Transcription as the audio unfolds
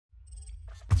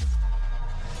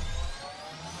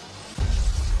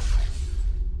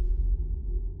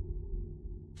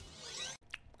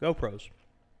GoPros.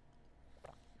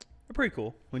 They're pretty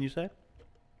cool, wouldn't you say?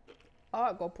 I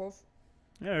like GoPros.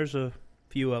 Yeah, there's a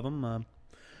few of them.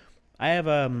 I have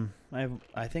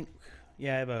I think,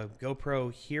 yeah, I have a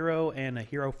GoPro Hero and a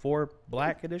Hero 4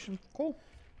 Black Edition. Cool.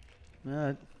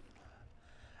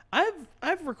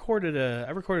 I've recorded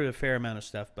a fair amount of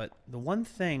stuff, but the one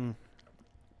thing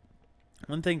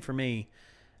for me,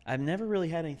 I've never really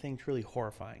had anything truly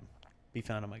horrifying be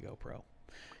found on my GoPro.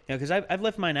 You know, because I've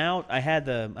left mine out. I had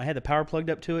the power plugged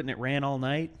up to it, and it ran all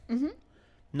night. Mm-hmm.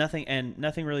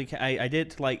 Nothing really. I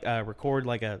did to like record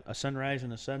like a sunrise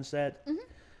and a sunset, mm-hmm.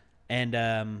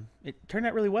 and it turned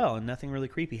out really well, and nothing really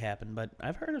creepy happened. But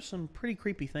I've heard of some pretty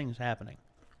creepy things happening.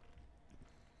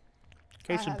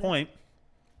 Case in point,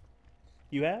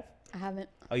 you have? I haven't.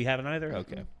 Oh, you haven't either? Mm-mm.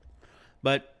 Okay.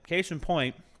 But case in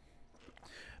point,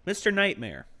 Mr.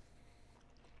 Nightmare.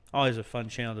 Always a fun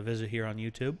channel to visit here on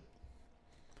YouTube.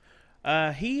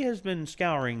 He has been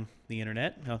scouring the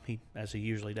internet, as he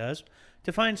usually does,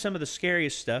 to find some of the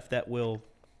scariest stuff that will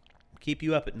keep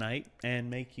you up at night and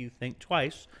make you think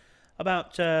twice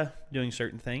about doing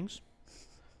certain things.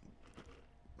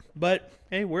 But,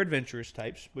 hey, we're adventurous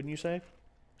types, wouldn't you say?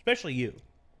 Especially you.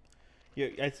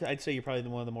 I'd say you're probably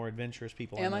one of the more adventurous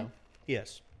people I know. Am I?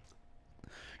 Yes.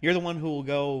 You're the one who will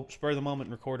go spur of the moment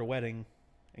and record a wedding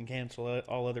and cancel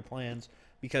all other plans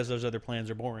because those other plans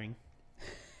are boring.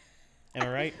 Am I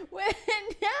right?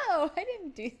 No, I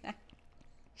didn't do that.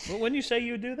 Well, wouldn't you say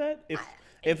you would do that?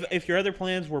 If your other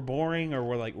plans were boring or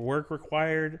were like work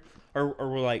required or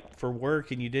were like for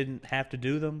work and you didn't have to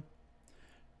do them?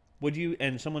 Would you?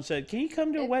 And someone said, "Can you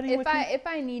come to a wedding with me?" If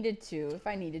I needed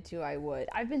to, I would.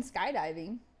 I've been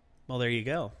skydiving. Well, there you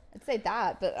go. I'd say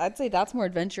that, but I'd say that's more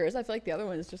adventurous. I feel like the other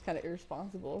one is just kind of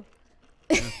irresponsible.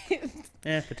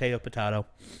 Potato, potato.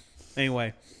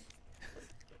 Anyway,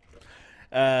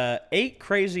 8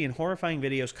 crazy and horrifying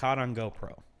videos caught on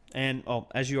GoPro. And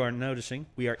as you are noticing,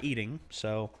 we are eating,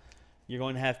 so you're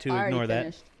going to have to ignore that.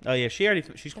 Finished. Oh yeah,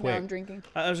 she's quick. Now I'm drinking.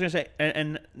 I was gonna say,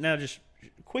 and now just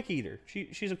quick eater.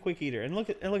 She's a quick eater, and look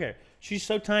at her. She's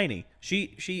so tiny.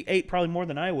 She ate probably more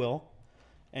than I will,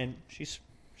 and she's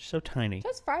so tiny.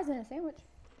 Just fries in a sandwich.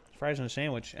 Fries in a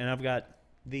sandwich, and I've got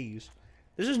these.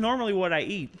 This is normally what I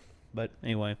eat, but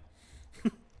anyway.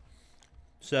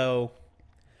 So,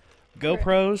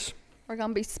 GoPros. We're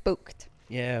gonna be spooked.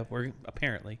 Yeah, we're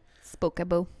apparently.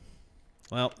 Spookable.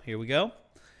 Well, here we go.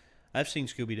 I've seen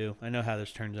Scooby-Doo. I know how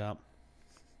this turns out.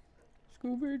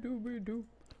 Scooby-Dooby-Doo.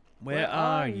 Where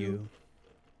are you?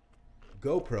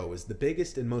 GoPro is the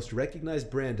biggest and most recognized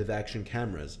brand of action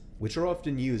cameras, which are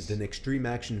often used in extreme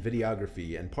action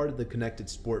videography and part of the connected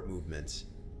sport movement.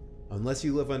 Unless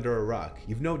you live under a rock,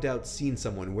 you've no doubt seen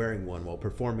someone wearing one while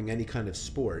performing any kind of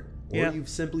sport, or you've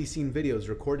simply seen videos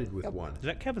recorded with one. Is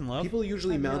that Kevin Love? People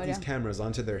usually mount these cameras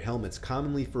onto their helmets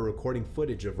commonly for recording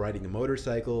footage of riding a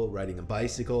motorcycle, riding a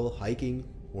bicycle, hiking,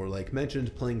 or like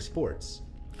mentioned, playing sports.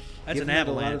 That's Given an that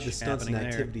a lot of avalanche the stunts and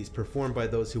happening there. activities performed by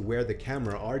those who wear the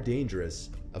camera are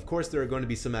dangerous, of course there are going to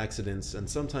be some accidents and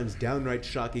sometimes downright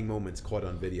shocking moments caught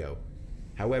on video.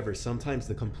 However, sometimes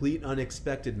the complete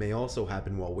unexpected may also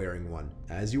happen while wearing one,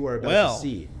 as you are about to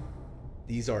see.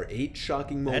 These are 8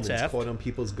 shocking moments caught on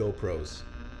people's GoPros.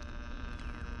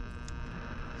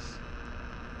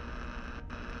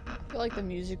 I feel like the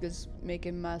music is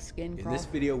making my skin crawl. In this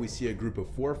video, we see a group of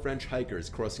 4 French hikers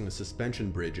crossing a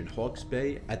suspension bridge in Hawke's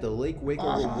Bay at the Lake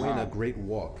Hueco Great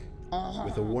Walk.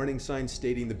 With a warning sign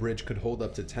stating the bridge could hold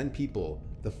up to 10 people,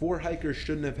 the 4 hikers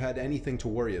shouldn't have had anything to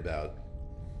worry about.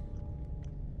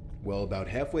 Well, about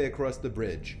halfway across the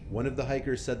bridge, one of the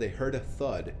hikers said they heard a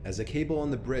thud as a cable on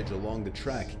the bridge along the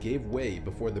track gave way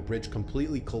before the bridge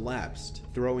completely collapsed,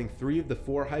 throwing 3 of the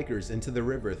 4 hikers into the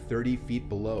river 30 feet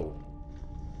below.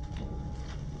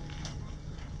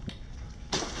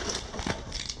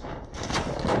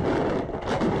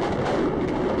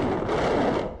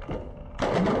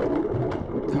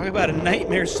 Talk about a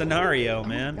nightmare scenario,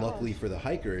 man. Luckily for the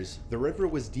hikers, the river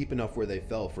was deep enough where they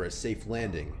fell for a safe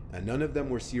landing, and none of them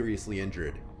were seriously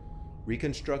injured.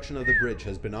 Reconstruction of the bridge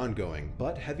has been ongoing,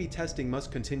 but heavy testing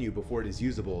must continue before it is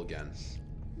usable again.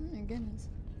 Oh my goodness.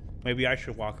 Maybe I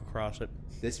should walk across it.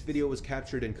 This video was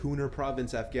captured in Kunar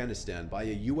Province, Afghanistan by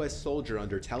a US soldier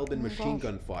under Taliban machine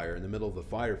gun fire in the middle of a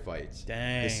firefight.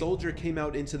 Dang. The soldier came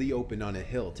out into the open on a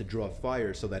hill to draw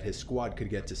fire so that his squad could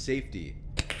get to safety.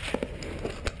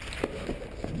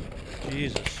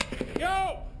 Jesus.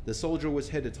 Yo! The soldier was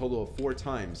hit a total of 4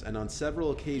 times, and on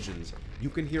several occasions, you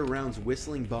can hear rounds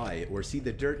whistling by or see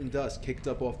the dirt and dust kicked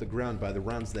up off the ground by the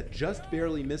rounds that just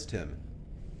barely missed him.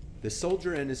 The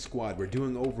soldier and his squad were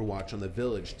doing overwatch on the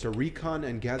village to recon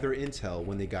and gather intel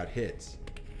when they got hit.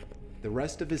 The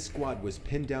rest of his squad was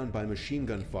pinned down by machine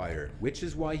gun fire, which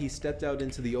is why he stepped out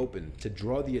into the open to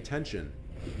draw the attention.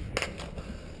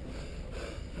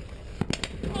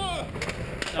 Oh,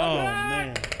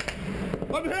 man.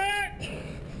 I'm hit!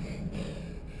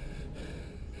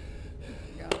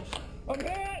 Gosh. I'm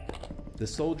hit! The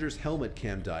soldier's helmet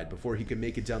cam died before he could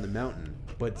make it down the mountain,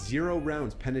 but 0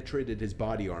 rounds penetrated his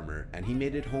body armor, and he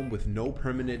made it home with no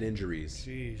permanent injuries.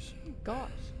 Jeez. Gosh.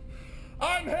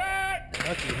 I'm hit!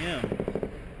 Lucky him.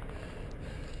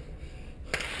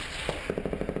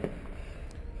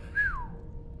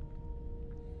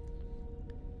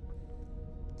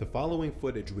 The following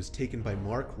footage was taken by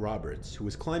Mark Roberts, who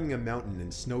was climbing a mountain in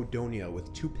Snowdonia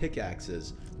with 2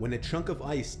 pickaxes when a chunk of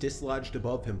ice dislodged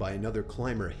above him by another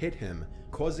climber hit him,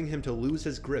 causing him to lose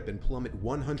his grip and plummet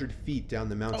 100 feet down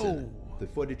the mountain. Oh. The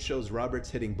footage shows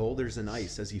Roberts hitting boulders and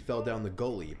ice as he fell down the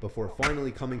gully before finally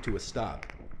coming to a stop.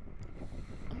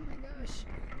 Oh my gosh.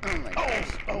 Oh my gosh.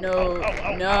 Oh, No. ow,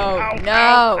 ow, No. ow, No.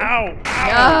 ow,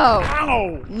 ow, No.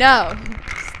 ow. No.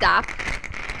 Stop.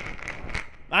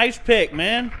 Ice pick,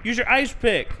 man. Use your ice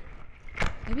pick.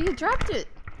 Maybe you dropped it.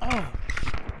 Oh.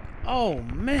 Oh,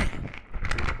 man.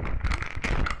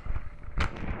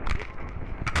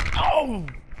 Oh,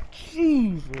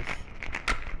 Jesus.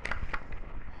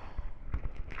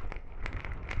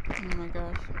 Oh my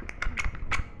gosh.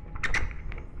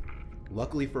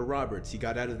 Luckily for Roberts, he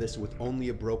got out of this with only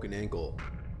a broken ankle.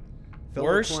 Fellow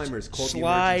Worst climbers called the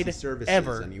slide emergency services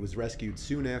ever. and he was rescued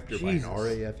soon after Jesus. by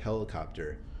an RAF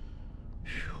helicopter.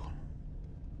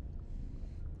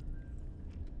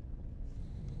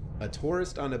 A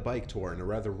tourist on a bike tour in a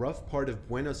rather rough part of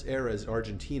Buenos Aires,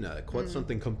 Argentina, caught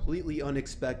something completely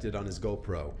unexpected on his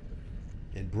GoPro.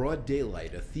 In broad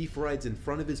daylight, a thief rides in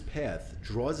front of his path,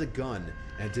 draws a gun,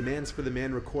 and demands for the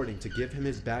man recording to give him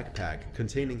his backpack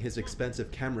containing his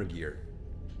expensive camera gear.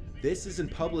 This is in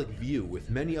public view, with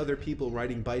many other people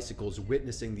riding bicycles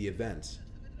witnessing the event.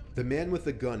 The man with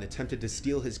the gun attempted to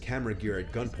steal his camera gear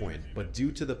at gunpoint, but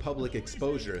due to the public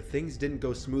exposure, things didn't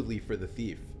go smoothly for the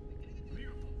thief.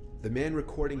 The man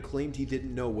recording claimed he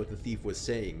didn't know what the thief was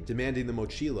saying, demanding the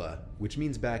mochila, which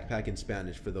means backpack in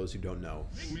Spanish for those who don't know.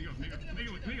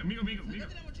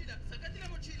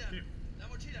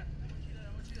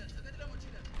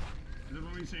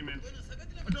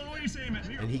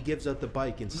 And he gives up the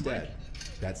bike instead.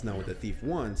 That's not what the thief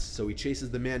wants, so he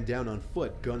chases the man down on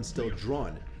foot, gun still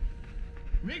drawn.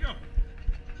 Amigo!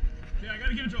 Yeah, I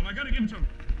gotta give it to him. I gotta give it to him.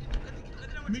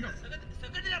 Amigo!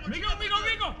 Amigo, amigo,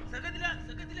 amigo!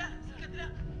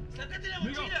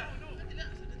 Amigo!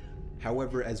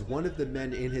 However, as one of the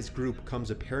men in his group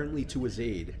comes apparently to his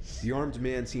aid, the armed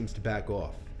man seems to back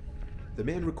off. The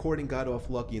man recording got off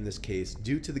lucky in this case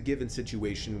due to the given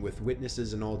situation with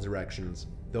witnesses in all directions,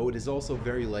 though it is also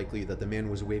very likely that the man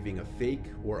was waving a fake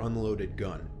or unloaded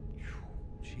gun.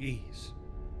 Jeez.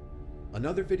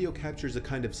 Another video captures a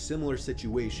kind of similar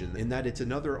situation in that it's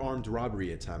another armed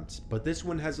robbery attempt, but this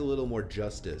one has a little more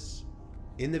justice.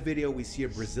 In the video, we see a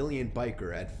Brazilian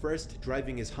biker at first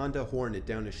driving his Honda Hornet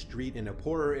down a street in a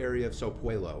poorer area of Sao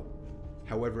Paulo.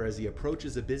 However, as he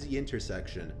approaches a busy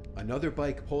intersection, another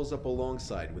bike pulls up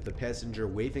alongside with the passenger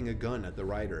waving a gun at the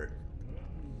rider.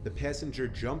 The passenger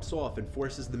jumps off and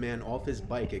forces the man off his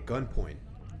bike at gunpoint.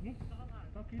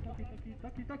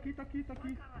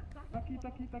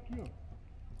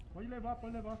 Pode levar,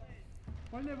 pode levar.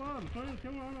 Pode levar, não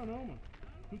tenho arma não, mano.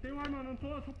 Não tenho arma não,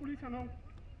 sou polícia não.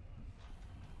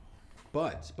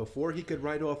 But before he could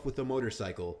ride off with the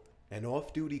motorcycle, an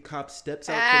off-duty cop steps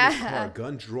out from his car,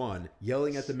 gun drawn,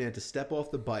 yelling at the man to step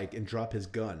off the bike and drop his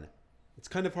gun. It's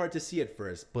kind of hard to see at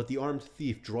first, but the armed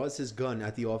thief draws his gun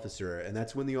at the officer, and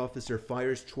that's when the officer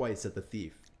fires twice at the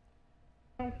thief.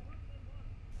 Pode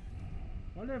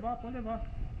levar, pode levar.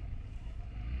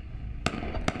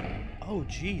 Oh,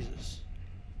 Jesus.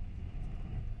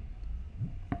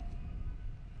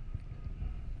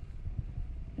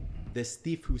 This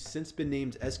thief, who's since been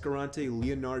named Escalante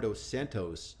Leonardo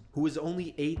Santos, who was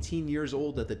only 18 years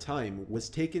old at the time, was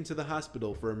taken to the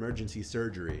hospital for emergency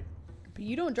surgery. But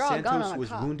you don't draw a gun on Santos a was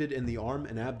cop. wounded in the arm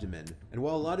and abdomen, and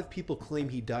while a lot of people claim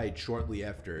he died shortly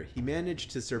after, he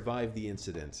managed to survive the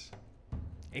incident.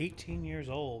 18 years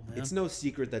old, man. It's no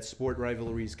secret that sport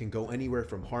rivalries can go anywhere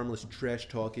from harmless trash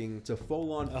talking to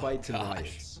full-on fights and gosh.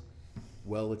 riots.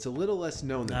 Well, it's a little less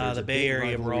known that Nah, there's the a Bay big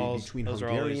Area rivalry brawls, between those are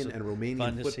Hungarian always and fun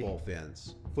Romanian to see. football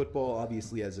fans. Football,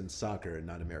 obviously, as in soccer,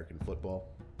 not American football.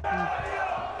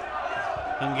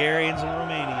 Hungarians and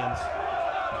Romanians.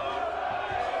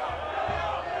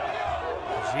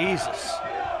 Jesus.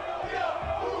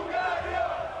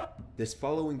 This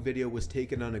following video was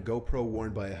taken on a GoPro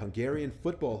worn by a Hungarian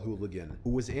football hooligan who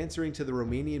was answering to the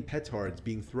Romanian petards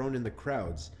being thrown in the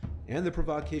crowds and the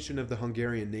provocation of the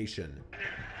Hungarian nation.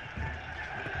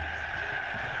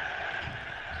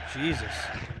 Jesus.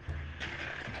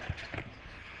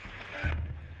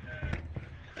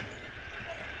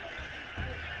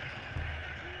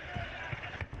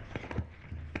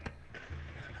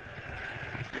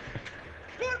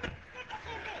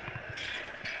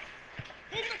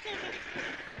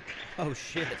 Oh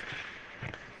shit.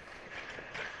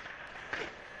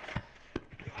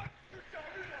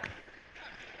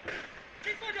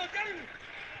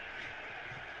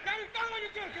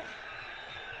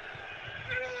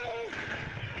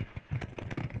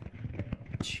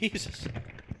 Jesus.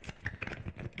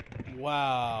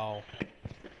 Wow.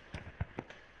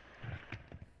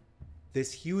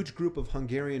 This huge group of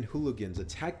Hungarian hooligans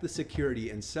attacked the security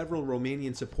and several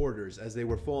Romanian supporters as they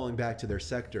were falling back to their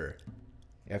sector.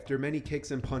 After many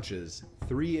kicks and punches,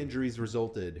 3 injuries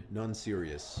resulted, none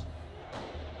serious.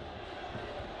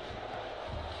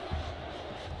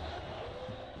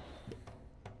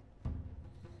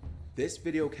 This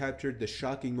video captured the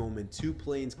shocking moment 2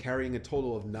 planes carrying a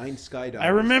total of 9 skydivers. I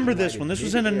remember this one. This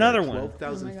was in another one.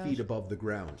 12,000 feet above the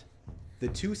ground. The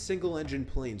 2 single-engine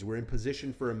planes were in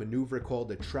position for a maneuver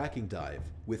called a tracking dive,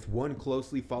 with one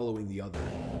closely following the other.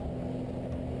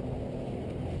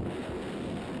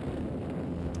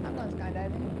 I've gone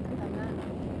skydiving. I've done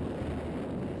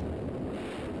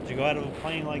Did you go out of a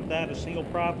plane like that, a single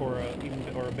prop, or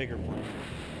a bigger plane?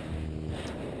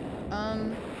 that.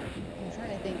 I'm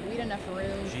trying to think. We had enough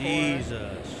room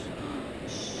Jesus. for...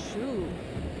 Shoot.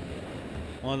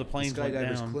 One of the planes The went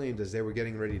skydivers down. claimed as they were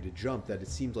getting ready to jump that it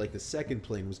seemed like the second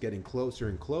plane was getting closer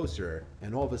and closer,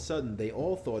 and all of a sudden they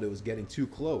all thought it was getting too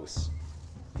close.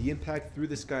 The impact threw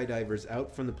the skydivers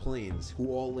out from the planes, who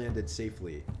all landed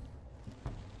safely.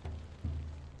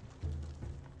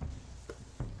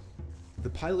 The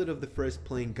pilot of the first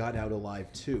plane got out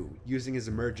alive too, using his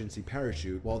emergency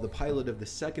parachute, while the pilot of the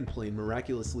second plane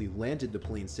miraculously landed the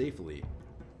plane safely.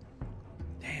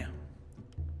 Damn.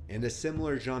 In a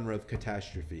similar genre of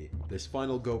catastrophe, this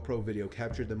final GoPro video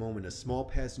captured the moment a small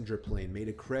passenger plane made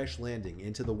a crash landing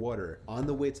into the water on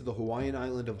the way to the Hawaiian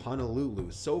island of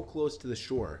Honolulu, so close to the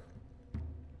shore.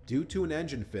 Due to an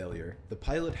engine failure, the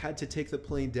pilot had to take the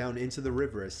plane down into the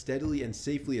river as steadily and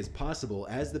safely as possible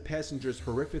as the passengers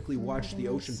horrifically watched the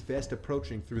ocean fast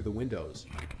approaching through the windows.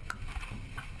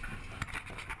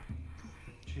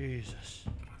 Jesus.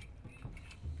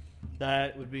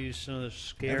 That would be some of the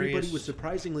scariest. Everybody was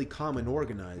surprisingly calm and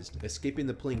organized, escaping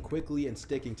the plane quickly and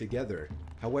sticking together.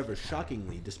 However,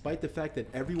 shockingly, despite the fact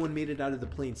that everyone made it out of the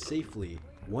plane safely,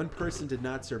 one person did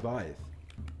not survive.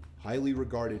 Highly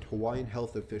regarded Hawaiian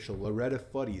health official Loretta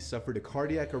Fuddy suffered a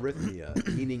cardiac arrhythmia,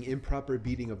 meaning improper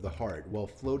beating of the heart, while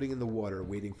floating in the water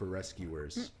waiting for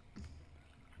rescuers.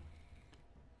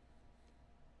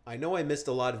 I know I missed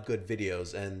a lot of good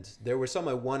videos, and there were some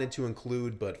I wanted to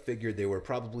include but figured they were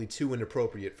probably too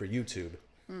inappropriate for YouTube.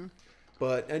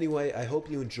 But anyway, I hope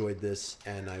you enjoyed this,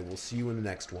 and I will see you in the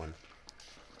next one.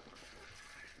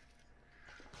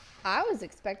 I was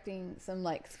expecting some,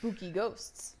 like, spooky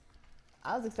ghosts.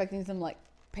 I was expecting some, like,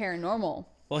 paranormal.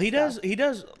 Well, he does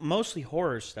mostly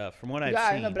horror stuff from what I've Yeah,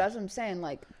 seen. I know, but that's what I'm saying.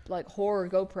 Like horror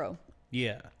GoPro.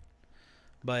 Yeah.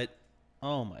 But,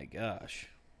 oh my gosh.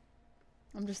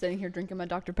 I'm just sitting here drinking my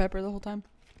Dr. Pepper the whole time.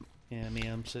 Yeah,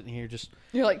 I'm sitting here just...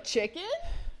 You're like, chicken?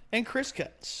 And Chris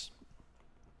Cuts.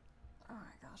 Oh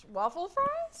my gosh. Waffle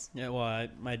fries? Yeah, well,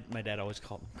 my dad always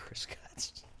called them Chris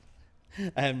Cuts.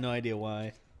 I have no idea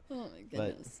why. Oh my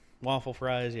But goodness. waffle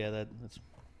fries, yeah, that's...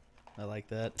 I like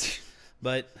that.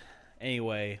 But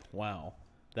anyway, wow.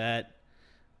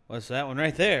 What's that one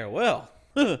right there? Well,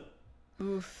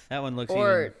 Oof. that one looks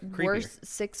Or even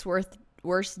creepier.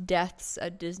 worst deaths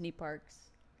at Disney parks.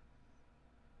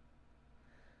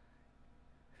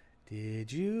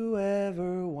 Did you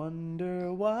ever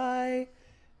wonder why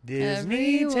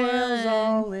Disney tales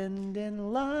all end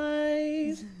in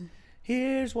lies?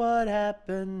 Here's what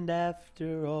happened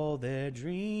after all their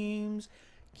dreams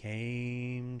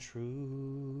came true.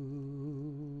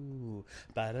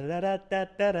 No, I know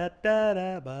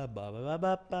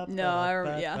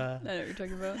what you're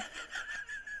talking about.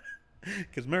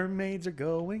 Because mermaids are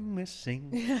going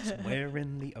missing somewhere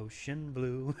in the ocean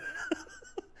blue.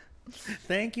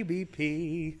 Thank you,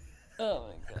 BP. Oh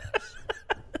my gosh.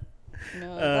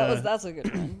 No, that's a good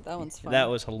one. That one's fun. That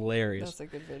was hilarious. That's a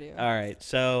good video. All right,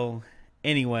 so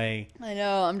anyway. I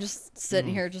know. I'm just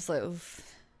sitting here, just like, oof.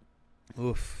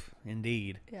 Oof,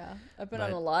 indeed. Yeah, I've been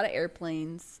on a lot of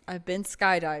airplanes. I've been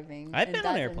skydiving. I've and been that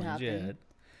on didn't airplanes, happen. yeah.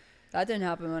 That didn't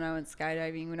happen when I went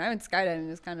skydiving. When I went skydiving, it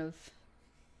was kind of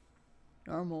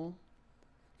normal.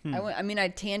 I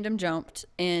tandem jumped,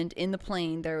 and in the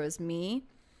plane there was me.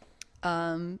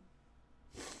 I'm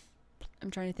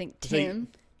trying to think. Tim.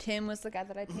 Tim was the guy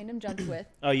that I tandem jumped with.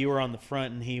 Oh, you were on the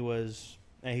front, and he was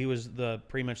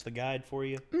pretty much the guide for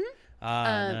you.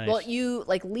 Nice. Well, you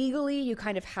legally you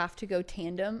kind of have to go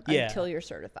tandem until you're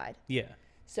certified. Yeah.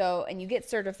 So, and you get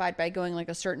certified by going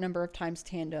a certain number of times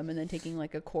tandem, and then taking a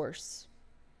course,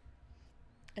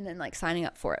 and then signing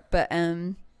up for it. But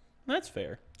that's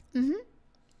fair.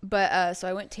 But so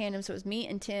I went tandem, so it was me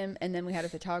and Tim, and then we had a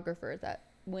photographer that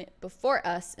went before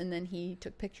us, and then he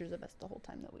took pictures of us the whole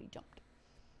time that we jumped.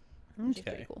 Which is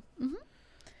pretty cool.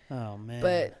 Oh man.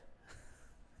 But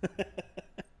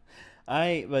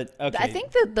okay. I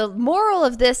think that the moral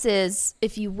of this is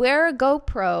if you wear a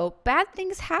GoPro, bad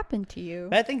things happen to you.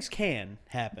 Bad things can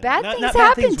happen. Bad things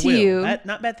happen to you.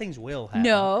 Not bad things will happen.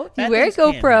 No, if you wear a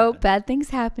GoPro, bad things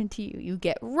happen to you. You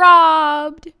get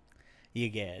robbed. You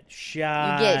get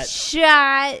shot.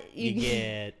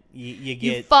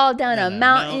 You fall down a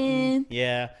mountain.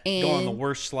 Yeah. Go on the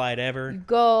worst slide ever.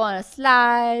 Go on a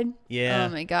slide. Yeah.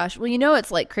 Oh my gosh. Well, you know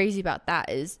what's crazy about that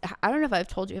is I don't know if I've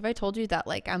told you. Have I told you that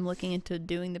I'm looking into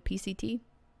doing the PCT?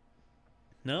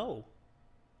 No.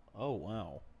 Oh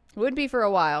wow. It wouldn't be for a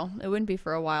while.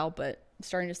 But I'm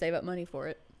starting to save up money for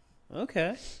it.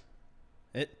 Okay.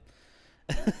 If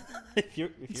you're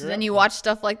so then you watch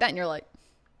stuff like that and you're like,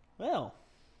 well,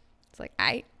 it's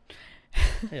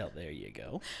hell, there you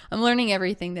go. I'm learning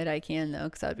everything that I can though,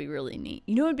 because that would be really neat.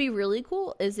 You know what would be really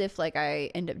cool is if I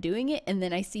end up doing it and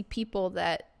then I see people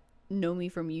that know me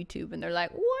from YouTube and they're like,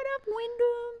 "What up,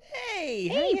 Wyndham? Hey,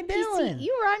 how you doing?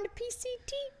 You were on the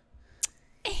PCT."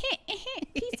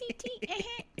 PCT.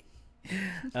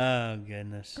 Oh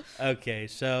goodness. Okay,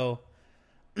 so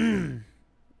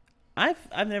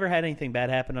I've never had anything bad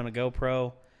happen on a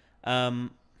GoPro.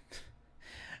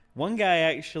 One guy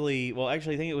actually, I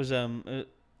think it was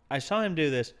I saw him do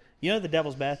this. You know the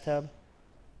Devil's Bathtub?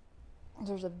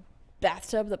 There's a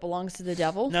bathtub that belongs to the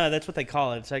devil? No, that's what they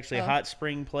call it. It's actually a hot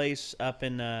spring place up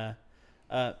in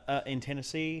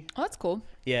Tennessee. Oh, that's cool.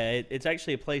 Yeah, it's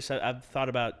actually a place I've thought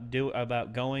about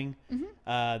going.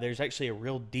 There's actually a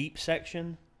real deep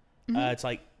section. It's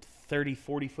 30,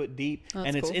 40 foot deep,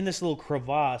 and it's in this little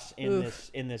crevasse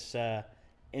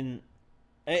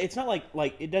it's not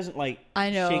it doesn't I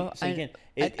know. sink in.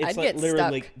 I'd It's get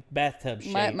literally stuck. bathtub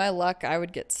shape. My luck, I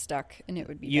would get stuck and it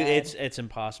would be bad. It's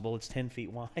impossible. It's 10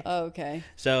 feet wide. Oh, okay.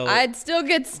 So I'd still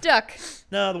get stuck.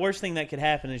 No, the worst thing that could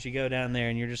happen is you go down there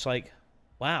and you're just like,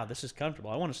 wow, this is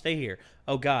comfortable. I want to stay here.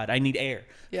 Oh God, I need air.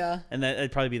 Yeah. And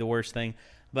that'd probably be the worst thing.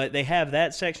 But they have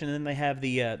that section, and then they have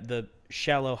the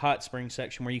shallow hot spring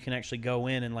section where you can actually go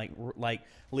in and like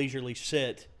leisurely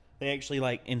sit. They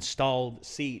actually installed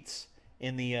seats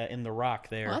in the rock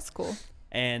there. Oh, that's cool.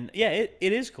 And yeah, it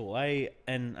is cool. I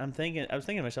was thinking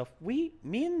to myself, me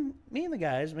and the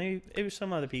guys, maybe it was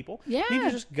some other people, need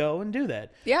to just go and do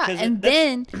that. Yeah, and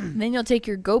then you'll take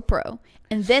your GoPro,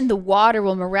 and then the water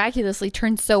will miraculously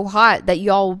turn so hot that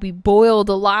y'all will be boiled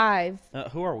alive.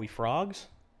 Who are we, frogs?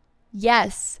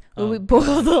 Yes, we'll be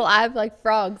boiled alive like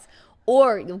frogs,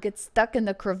 or you'll get stuck in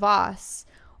the crevasse.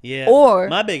 Yeah, or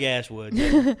my big ass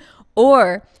would.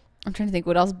 Or I'm trying to think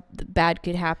what else bad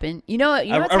could happen. You know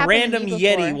what's a random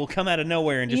Yeti will come out of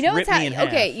nowhere and just rip me in half.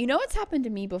 Okay, you know what's happened to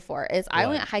me before is I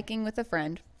went hiking with a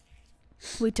friend.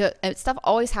 Stuff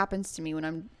always happens to me when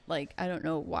I'm I don't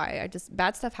know why.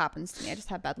 Bad stuff happens to me. I just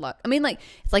have bad luck. I mean,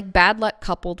 it's bad luck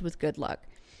coupled with good luck.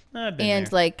 I've been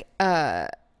there.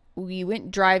 We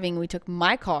went driving. We took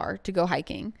my car to go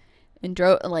hiking. And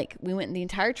drove we went the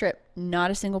entire trip,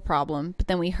 not a single problem. But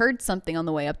then we heard something on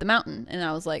the way up the mountain, and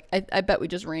I was like, I bet we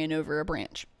just ran over a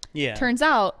branch. Yeah. Turns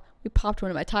out we popped one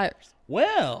of my tires.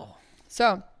 Well,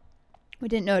 so we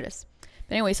didn't notice.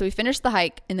 But anyway, so we finished the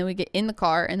hike, and then we get in the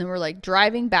car, and then we're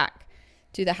driving back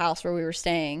to the house where we were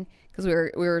staying because we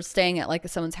were staying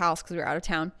at someone's house because we were out of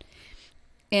town.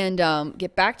 And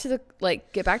get back to the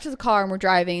car, and we're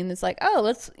driving, and it's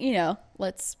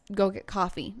let's go get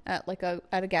coffee at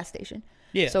a gas station.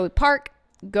 Yeah. So we park,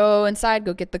 go inside,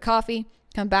 go get the coffee,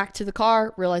 come back to the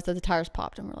car, realize that the tires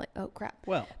popped, and we're like, oh crap.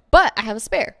 Well. But I have a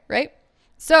spare, right?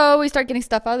 So we start getting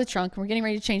stuff out of the trunk, and we're getting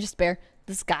ready to change the spare.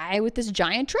 This guy with this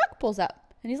giant truck pulls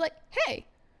up, and he's like, hey,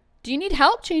 do you need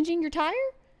help changing your tire?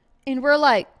 And we're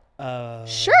like,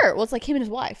 sure. Well, it's him and his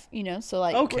wife, so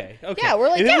okay. Yeah,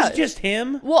 we're if it was just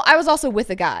him. Well, I was also with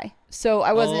a guy, so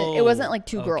I wasn't. It wasn't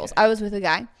two girls. I was with a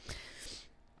guy.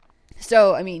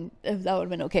 So I mean, that would have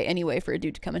been okay anyway for a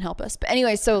dude to come and help us. But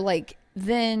anyway, so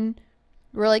then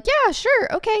We're like, yeah,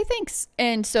 sure. Okay, thanks.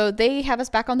 And so they have us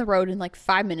back on the road in like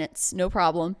 5 minutes, no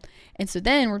problem. And so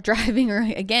then we're driving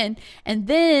again. And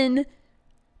then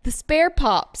the spare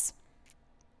pops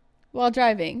while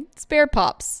driving. Spare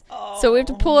pops. Oh. So we have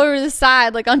to pull over the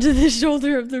side, like onto the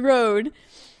shoulder of the road.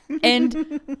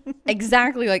 And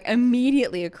exactly like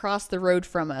immediately across the road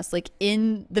from us, like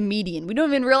in the median. We don't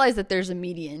even realize that there's a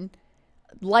median.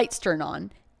 Lights turn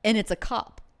on and it's a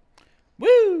cop.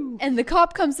 Woo! And the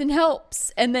cop comes and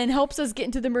helps, and then helps us get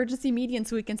into the emergency median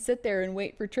so we can sit there and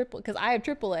wait for because I have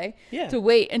AAA to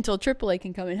wait until AAA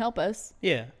can come and help us.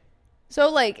 Yeah. So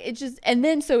like it just, and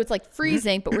then so it's like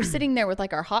freezing, but we're sitting there with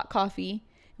like our hot coffee,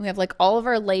 and we have like all of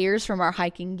our layers from our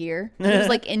hiking gear. It was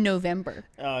like in November.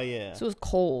 Oh yeah. So it was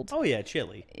cold. Oh yeah,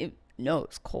 chilly. No, it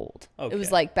was cold. Okay. It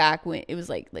was like back when it was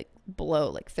like below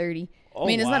like 30. Oh, I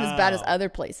mean, it's not as bad as wow. other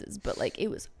places, but like it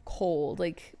was cold,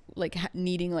 like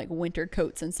needing like winter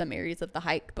coats in some areas of the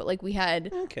hike. But like we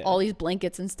had all these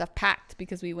blankets and stuff packed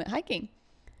because we went hiking.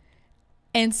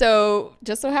 And so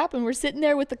just so happened we're sitting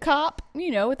there with the cop,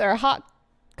 you know, with our hot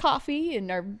coffee and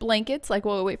our blankets, like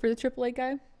while we wait for the AAA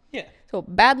guy. Yeah. So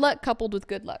bad luck coupled with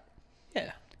good luck.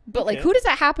 Yeah. But like, who does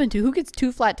that happen to? Who gets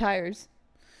 2 flat tires?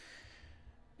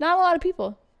 Not a lot of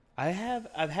people.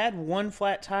 I've had 1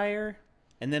 flat tire,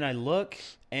 and then I look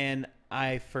and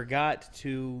I forgot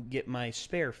to get my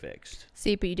spare fixed.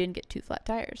 See, but you didn't get 2 flat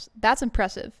tires. That's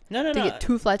impressive. No. To get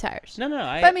 2 flat tires. No. But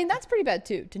I mean, that's pretty bad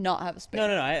too, to not have a spare.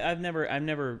 No. I've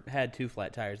never had 2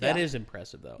 flat tires. That is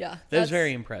impressive, though. Yeah, that's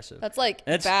very impressive. That's like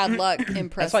bad luck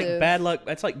impressive. That's like bad luck.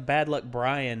 That's like bad luck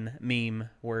Brian meme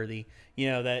worthy. You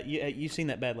know that you've seen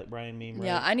that bad luck Brian meme, right?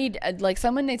 Yeah, I need like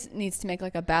someone needs to make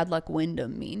like a bad luck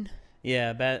Wyndham meme.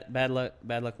 Yeah, bad luck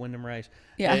Wyndham Rice.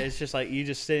 Yeah, it's just like you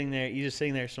just sitting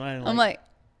there smiling. I'm like,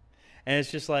 and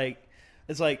it's like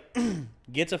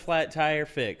gets a flat tire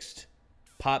fixed,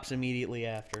 pops immediately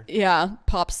after. Yeah,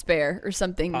 pop spare or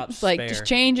something. Pop like spare. Just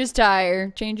change his tire,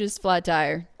 change his flat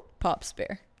tire, pop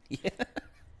spare. Yeah,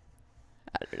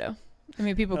 I don't know. I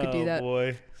mean, people could do that. Oh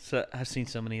boy, so I've seen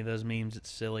so many of those memes. It's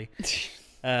silly.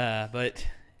 But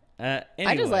anyway.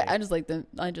 I just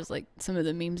like some of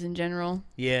the memes in general.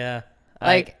 Yeah,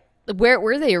 like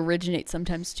where they originate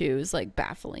sometimes too is like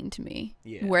baffling to me.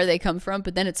 Yeah. Where they come from,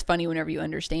 but then it's funny whenever you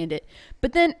understand it.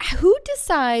 But then who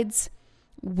decides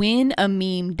when a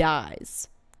meme dies?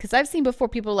 Because I've seen before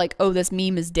people like, oh, this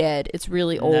meme is dead. It's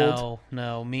really old.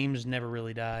 No, memes never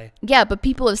really die. Yeah, but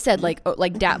people have said like, oh,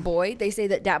 like Dat Boy. They say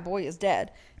that Dat Boy is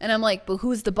dead, and I'm like, but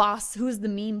who's the boss? Who's the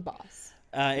meme boss?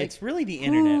 It's really the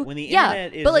internet. When the yeah,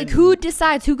 internet is but like, who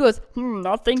decides? Who goes?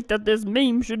 I think that this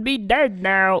meme should be dead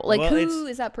now. Like, well, who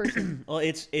is that person? Well,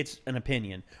 it's an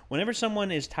opinion. Whenever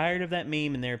someone is tired of that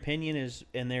meme and their opinion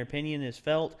is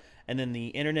felt, and then the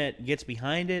internet gets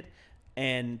behind it,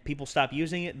 and people stop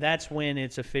using it, that's when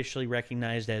it's officially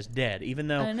recognized as dead. Even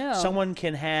though someone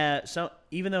can have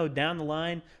even though down the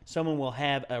line someone will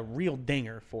have a real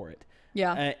dinger for it.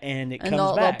 Yeah, and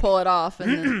they'll pull it off,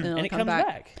 and then and it comes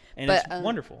back. And but, it's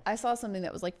wonderful. I saw something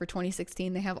that was like for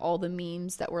 2016, they have all the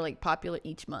memes that were like popular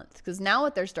each month. Because now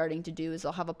what they're starting to do is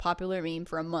they'll have a popular meme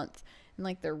for a month, and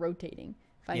like they're rotating,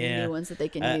 finding new ones that they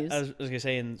can use. I was gonna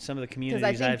say in some of the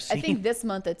communities I've seen. I think this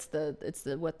month it's the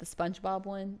SpongeBob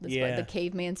one, the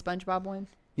caveman SpongeBob one.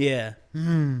 Yeah.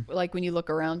 Like when you look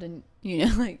around and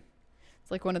like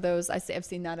it's like one of those. I've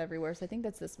seen that everywhere. So I think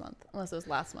that's this month, unless it was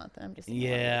last month. And I'm just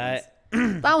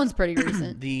that one's pretty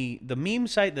recent. The meme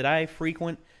site that I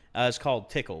frequent is called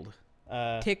Tickled.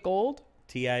 Tickled?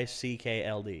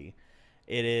 Tickld.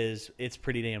 It's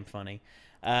pretty damn funny.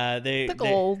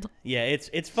 Tickled. Yeah,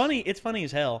 it's funny. It's funny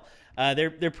as hell.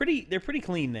 They're pretty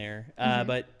clean there.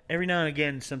 But every now and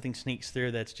again something sneaks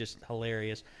through that's just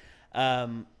hilarious.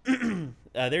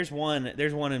 There's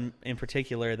one in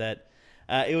particular that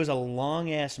it was a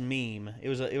long ass meme. It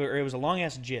was a long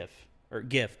ass GIF.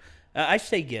 I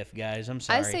say GIF, guys. I'm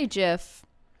sorry. I say GIF.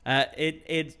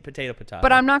 It's potato.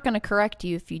 But I'm not going to correct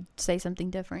you if you say something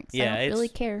different. I don't really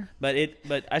care. But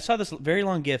I saw this very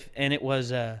long GIF, and it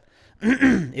was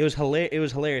it was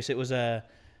hilarious. It was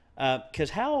because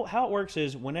how it works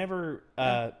is whenever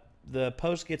the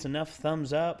post gets enough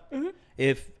thumbs up,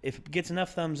 if it gets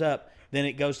enough thumbs up, then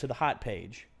it goes to the hot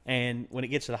page, and when it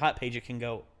gets to the hot page, it can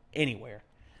go anywhere.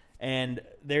 And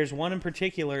there's one in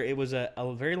particular. It was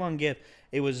a very long GIF.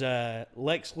 It was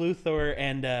Lex Luthor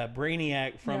and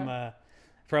Brainiac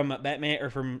from Batman or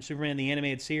from Superman the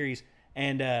Animated Series,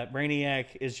 and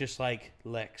Brainiac is just like,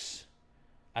 Lex,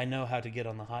 I know how to get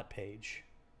on the hot page.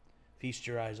 Feast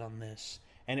your eyes on this.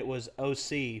 And it was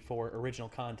OC for original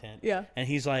content. Yeah. And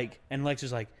he's like, and Lex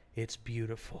is like, it's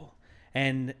beautiful.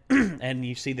 and and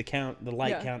you see the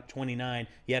light count 29.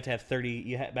 You have to have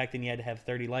 30. Back then you had to have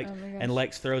 30 likes, Oh my gosh. and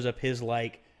Lex throws up his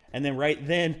like, and then right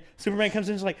then Superman comes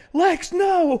in and is like, Lex,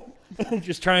 no,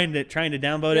 just trying to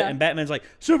downvote it, and Batman's like,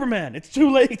 Superman, it's too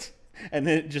late, and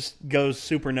then it just goes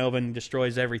supernova and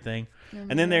destroys everything.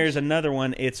 And then there's another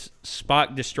one. It's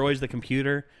Spock destroys the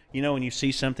computer. You know, when you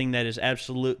see something that is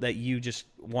absolute that you just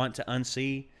want to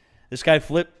unsee. This guy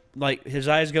like his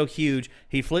eyes go huge.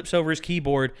 He flips over his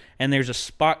keyboard, and there's a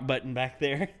Spock button back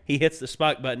there. He hits the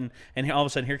Spock button, and all of a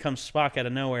sudden here comes Spock out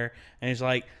of nowhere, and he's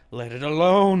like, "Let it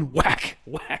alone!" Whack,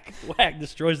 whack, whack.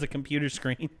 Destroys the computer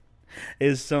screen.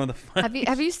 Is some of the fun.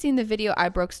 Have you seen the video I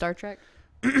Broke Star Trek?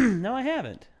 No, I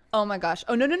haven't. Oh my gosh.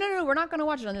 Oh no. We're not gonna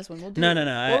watch it on this one. We'll do No.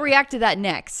 We'll react to that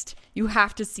next. You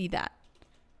have to see that.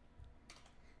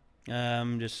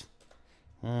 Just.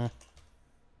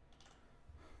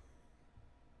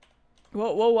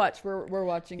 We'll watch. We're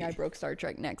watching I Broke Star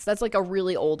Trek next. That's like a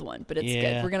really old one, but it's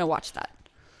good. We're gonna watch that.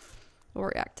 We'll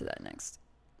react to that next.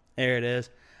 There it is.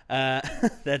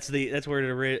 That's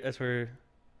where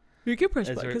You can press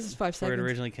That's play where, because it's 5 seconds. where it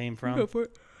originally came from. Go for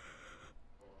it.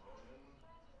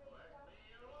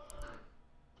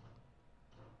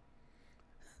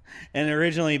 And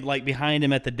originally, like behind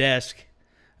him at the desk,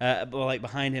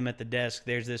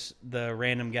 there's the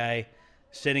random guy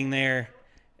sitting there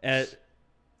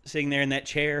in that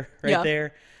chair right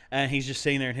there, and he's just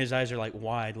sitting there, and his eyes are like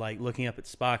wide, like looking up at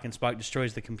Spock, and Spock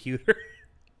destroys the computer.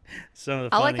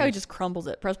 I like how he just crumbles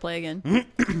it. Press play again.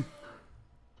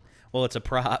 Well, it's a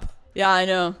prop. Yeah, I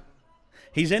know.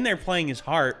 He's in there playing his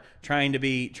heart, trying to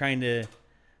be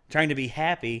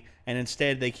happy, and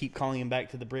instead they keep calling him back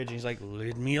to the bridge, and he's like,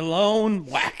 "Leave me alone!"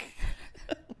 Whack.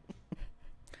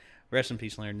 Rest in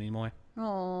peace, Leonard Nimoy.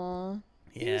 Aww.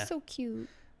 Yeah, He was so cute.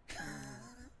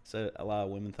 So a lot of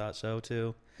women thought so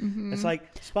too. Mm-hmm. It's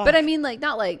like Spock, But I mean, like,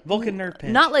 not like Vulcan nerve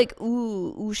pinch. Not like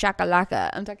ooh shakalaka.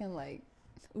 I'm talking like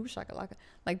ooh shakalaka,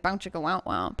 like bounce chicka wow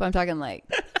wow. But I'm talking like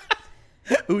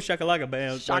ooh shakalaka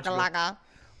bam, shakalaka.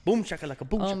 Boom shakalaka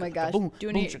boom. Oh my gosh! Boom, Do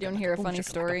you boom, want to hear a boom, funny shakalaka,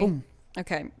 story? boom.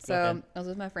 Okay, Go so ahead. I was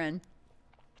with my friend.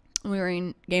 We were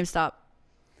in GameStop,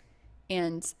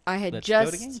 and I had Let's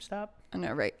just go to GameStop. I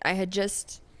know, right? I had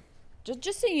just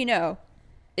so you know,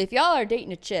 if y'all are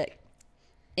dating a chick,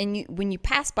 and when you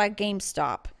pass by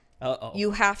GameStop,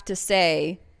 you have to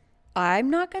say, "I'm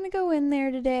not going to go in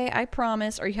there today, I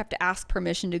promise," or you have to ask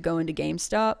permission to go into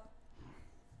GameStop.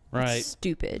 Right. It's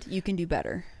stupid. You can do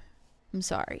better. I'm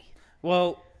sorry.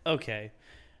 Well, okay.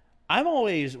 I've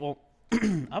always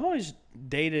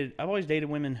dated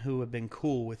women who have been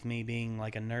cool with me being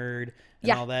like a nerd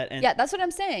and all that. And yeah, that's what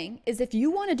I'm saying. Is if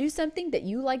you want to do something that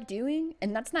you like doing,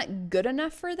 and that's not good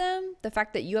enough for them, the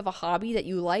fact that you have a hobby that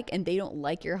you like and they don't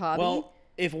like your hobby. well,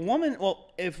 if a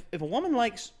woman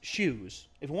likes shoes,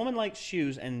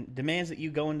 and demands that you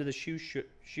go into the shoe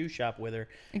shop with her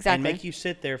Exactly. and make you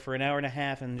sit there for an hour and a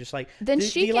half and just like, then do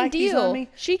she you can like these on deal. me?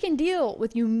 She can deal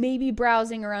with you maybe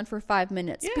browsing around for 5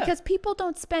 minutes, Yeah. because people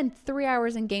don't spend 3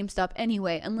 hours in GameStop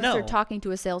anyway, unless they're No. talking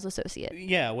to a sales associate.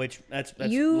 Yeah, which that's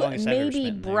You longest I've ever maybe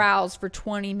spent there. browse for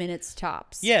 20 minutes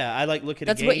tops. Yeah, I like look at.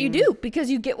 That's a game. what you do, because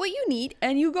you get what you need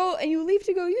and you go and you leave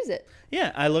to go use it.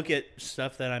 Yeah, I look at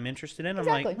stuff that I'm interested in.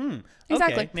 Exactly. I'm like,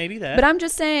 Exactly. okay, maybe that. But I'm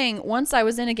just saying, once I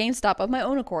was in a GameStop of my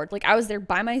own accord, like I was there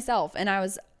by myself, and I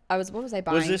was what was I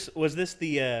buying? Was this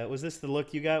the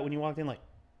look you got when you walked in? Like,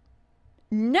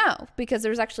 No, because there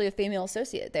was actually a female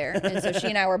associate there, and so she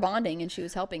and I were bonding, and she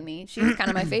was helping me. She was kind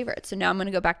of my favorite. So now I'm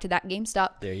gonna go back to that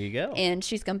GameStop. there you go. And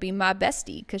she's gonna be my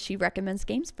bestie because she recommends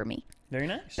games for me. Very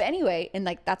nice. But anyway, and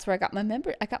like that's where I got my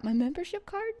membership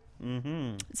card.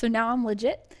 Mm-hmm. So now I'm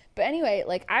legit. But anyway,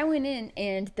 like I went in,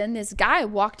 and then this guy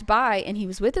walked by, and he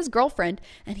was with his girlfriend,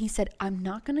 and he said, "I'm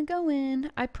not gonna go in,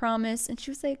 I promise." And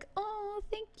she was like, "Oh,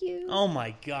 thank you." Oh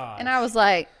my god. And I was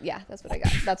like, "Yeah, that's what I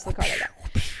got. That's the card I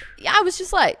got." Yeah, I was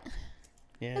just like,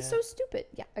 yeah. "That's so stupid."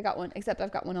 Yeah, I got one. Except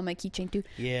I've got one on my keychain too.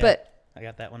 Yeah. But I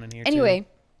got that one in here anyway,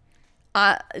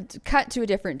 too. cut to a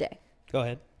different day. Go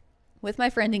ahead. With my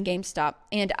friend in GameStop,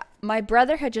 and my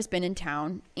brother had just been in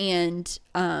town, and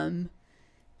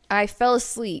I fell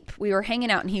asleep. We were hanging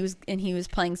out, and he was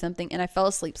playing something, and I fell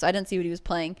asleep, so I didn't see what he was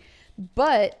playing.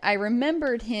 But I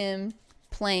remembered him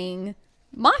playing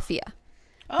Mafia.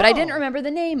 But I didn't remember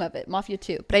the name of it, Mafia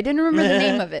 2. But I didn't remember the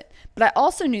name of it. But I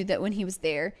also knew that when he was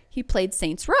there, he played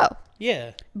Saints Row.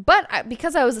 Yeah. But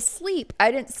because I was asleep,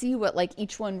 I didn't see what like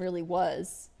each one really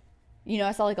was. You know,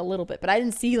 I saw like a little bit, but I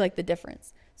didn't see like the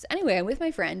difference. So anyway, I'm with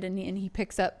my friend, and he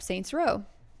picks up Saints Row.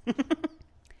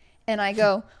 And I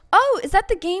go, "Oh, is that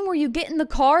the game where you get in the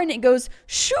car and it goes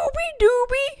shooby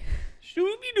dooby?"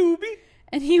 Shooby dooby.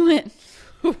 And he went,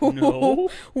 No.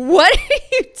 What are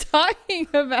you talking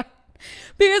about?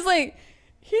 Because like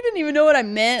he didn't even know what I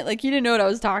meant. Like he didn't know what I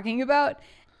was talking about.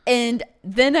 And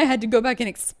then I had to go back and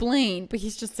explain, but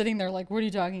he's just sitting there like, what are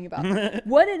you talking about?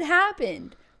 What had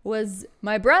happened was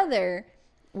my brother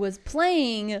was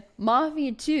playing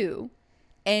Mafia 2,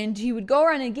 and he would go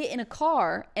around and get in a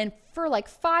car, and for like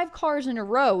 5 cars in a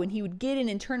row, when he would get in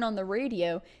and turn on the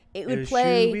radio, it would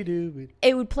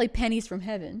play Pennies from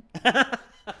Heaven.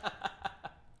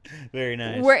 Very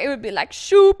nice. Where it would be like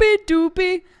shoopy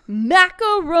doopy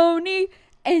macaroni.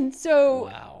 And so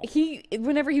Wow.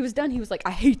 whenever he was done, he was like,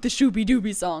 I hate the Shooby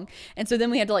Dooby song. And so then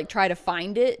we had to like try to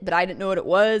find it, but I didn't know what it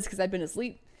was because I'd been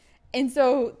asleep. And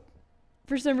so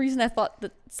for some reason I thought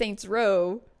that Saints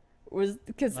Row was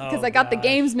because I got the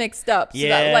games mixed up. So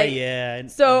Yeah.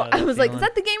 So I was like, is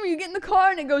that the game where you get in the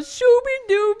car and it goes Shooby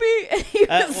Dooby? And he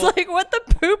was like, what the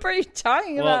poop are you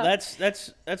talking about? Well,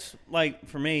 that's like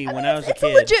for me when I was a it's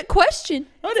kid. a legit question.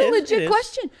 Oh, It's it a is, legit it is.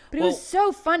 question. But it Well- was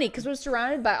so funny because we're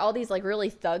surrounded by all these like really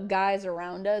thug guys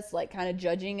around us, like kind of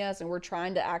judging us, and we're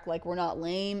trying to act like we're not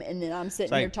lame. And then I'm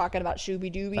sitting here like- talking about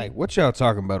Shooby Dooby. Like, what y'all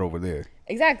talking about over there?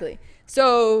 Exactly.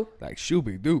 So Like,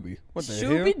 Shooby Dooby. What the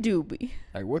Shooby hell? Dooby.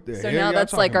 Like, what the So hell? now y'all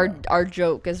that's like talking about? our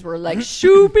joke, is we're like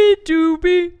Shooby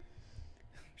Dooby.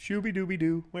 Shooby Dooby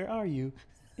Doo, where are you?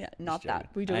 Yeah, not joking. that.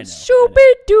 We do I it know, Shooby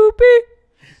Dooby.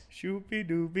 Shooby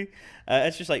Dooby.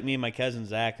 That's just like me and my cousin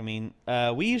Zach. I mean,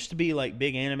 we used to be like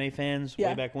big anime fans Yeah.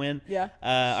 way back when. Yeah.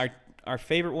 Our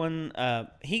favorite one,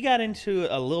 he got into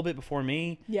it a little bit before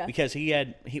me. Yeah. Because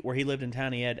where he lived in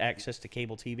town, he had access to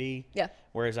cable TV. Yeah.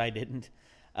 Whereas I didn't.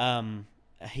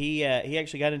 He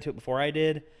actually got into it before I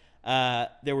did.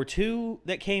 There were 2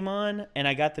 that came on, and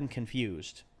I got them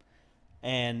confused.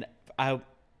 And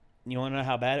you want to know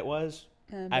how bad it was?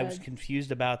 I was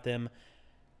confused about them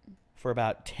for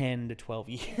about 10 to 12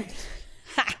 years.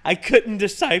 I couldn't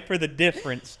decipher the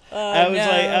difference. I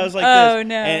was like Oh, this.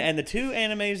 no. And the 2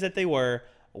 animes that they were,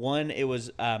 one, it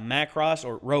was Macross,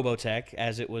 or Robotech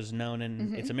as it was known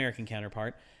in its American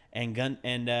counterpart, and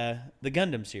the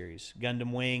Gundam series,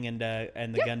 Gundam Wing and the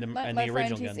Gundam and the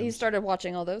original Gundam. He started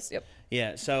watching all those. Yep.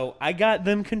 Yeah, so I got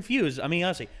them confused. I mean,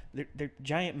 honestly, they're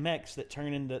giant mechs that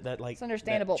turn into that, like, It's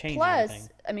understandable. that change Plus, everything.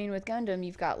 I mean, with Gundam,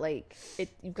 you've got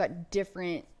you've got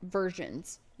different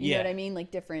versions. You know Yeah. what I mean?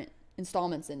 Like different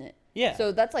installments in it. Yeah.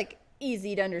 So that's like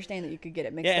easy to understand that you could get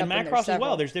it mixed Yeah, up. and there's Macross as well.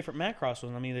 several. There's different Macross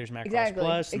ones. I mean, there's Macross Exactly,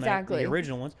 Plus and exactly. the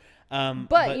original ones.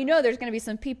 But you know, there's going to be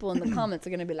some people in the comments that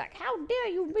are going to be like, "How dare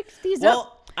you mix these up?"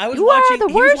 well, I was You watching. are the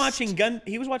He was worst. watching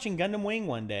he was watching Gundam Wing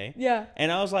one day. Yeah.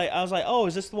 And I was like, oh,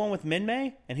 is this the one with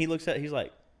Minmay? And he looks at, he's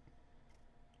like,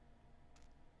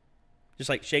 just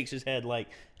like shakes his head like,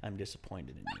 I'm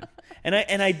disappointed in you.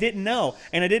 and I didn't know,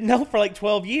 for like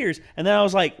 12 years. And then I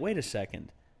was like, wait a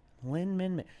second, Lin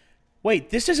Minmay. Wait,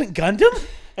 this isn't Gundam?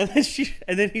 And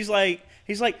then he's like,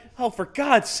 oh, for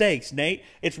God's sakes, Nate,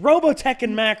 it's Robotech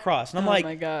and Macross. And I'm like,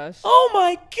 my gosh. oh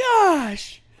my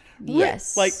gosh.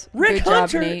 Yes. Like Rick Good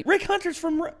Hunter. job, Nate. Rick Hunter's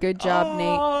from. Good job,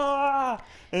 Nate.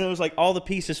 And it was like all the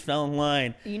pieces fell in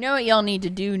line. You know what y'all need to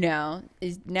do now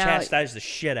is Chastise the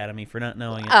shit out of me for not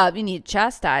knowing it. you need to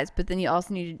chastise, but then you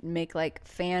also need to make like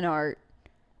fan art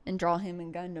and draw him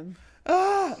in Gundam.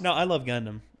 No, I love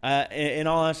Gundam. In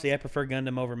all honesty, I prefer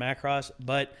Gundam over Macross,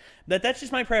 but that's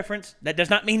just my preference. That does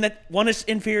not mean that one is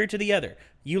inferior to the other.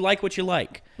 You like what you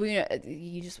like. Well,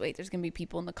 you just wait. There's gonna be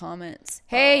people in the comments.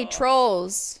 Hey,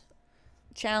 trolls!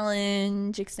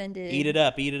 Challenge extended. Eat it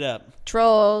up. Eat it up.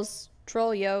 Trolls.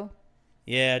 Troll yo.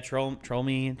 Yeah, troll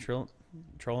me. Troll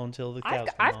until the cows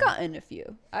come I've home. gotten a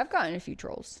few. I've gotten a few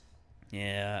trolls.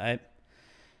 Yeah,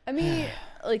 I mean,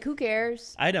 like, who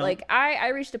cares? I don't. Like, I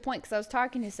reached a point because I was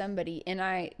talking to somebody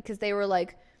because they were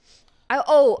like,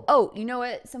 oh, you know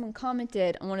what? Someone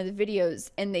commented on one of the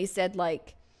videos and they said,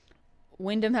 like,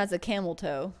 Wyndham has a camel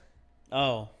toe.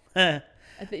 Oh.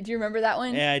 Do you remember that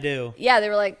one? Yeah, I do. Yeah, they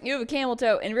were like, you have a camel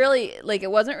toe. And really, like,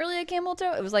 it wasn't really a camel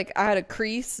toe. It was like I had a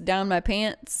crease down my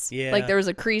pants. Yeah. Like, there was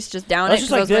a crease just down Well, it. it's just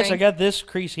 'cause I like was this. wearing- I got this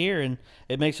crease here, and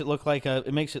it makes it look like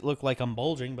I'm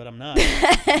bulging, but I'm not.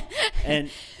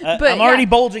 And But, I'm already yeah.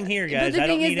 bulging here, guys. But the I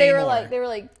don't thing is, need they any were more.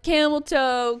 like camel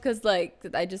toe because like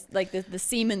I just like the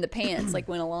seam in the pants like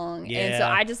went along, and so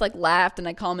Yeah. I just like laughed and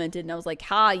I commented and I was like,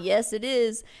 "Ha, yes, it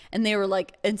is." And they were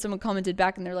like, and someone commented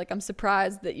back and they're like, "I'm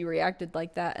surprised that you reacted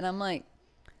like that." And I'm like,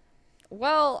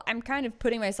 well, I'm kind of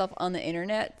putting myself on the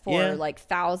internet for Yeah. like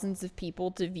thousands of people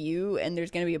to view, and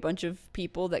there's going to be a bunch of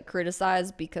people that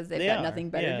criticize because they've They got are. nothing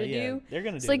better Yeah, to yeah. do. They're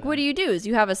gonna It's do like, that. what do you do? Is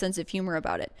you have a sense of humor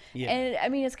about it. Yeah. And I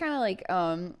mean, it's kind of like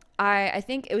I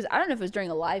think it was, I don't know if it was during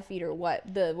a live feed or what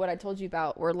I told you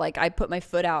about, where like I put my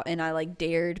foot out and I like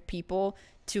dared people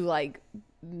to like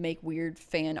make weird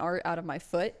fan art out of my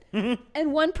foot.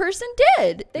 And one person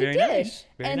did. They Very did. nice.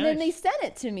 Very And then they nice. sent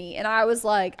it to me. And I was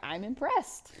like, I'm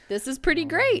impressed. This is pretty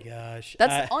great. Gosh.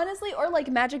 That's honestly, or like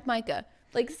Magic Micah.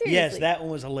 Like, seriously. Yes, that one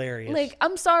was hilarious. Like,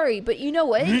 I'm sorry, but you know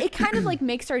what? It kind of like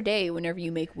makes our day whenever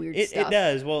you make weird stuff. It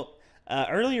does. Well,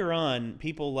 earlier on,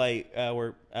 people like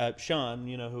were Sean,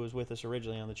 you know, who was with us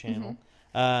originally on the channel.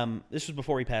 This was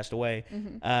before he passed away.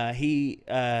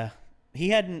 He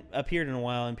hadn't appeared in a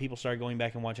while, and people started going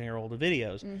back and watching our older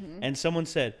videos. And someone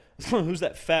said, "Who's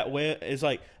that fat whale?" He's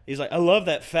like, "I love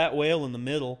that fat whale in the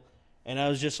middle." And I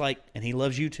was just like, "And he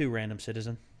loves you too, random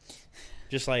citizen."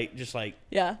 Just like,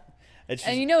 Yeah. it's just,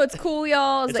 And you know what's cool,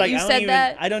 y'all, is it's that like you I don't said even,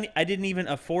 that. I didn't even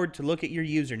afford to look at your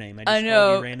username. I just I called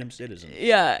know. you random citizen.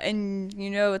 Yeah, and you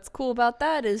know what's cool about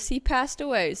that is he passed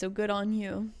away, so good on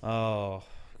you. Oh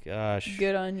gosh.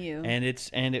 Good on you. And it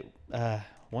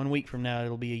 1 week from now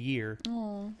it'll be a year.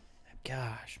 Oh,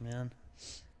 Gosh, man,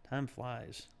 time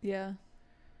flies. yeah.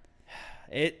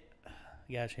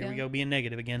 Gosh, here we Yeah. go being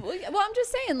negative again. Well, I'm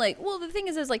just saying, like, well, the thing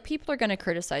is like people are gonna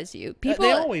criticize you. People,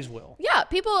 They always will. yeah,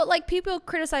 people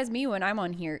criticize me when I'm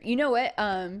on here. You know what?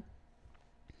 I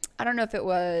don't know if it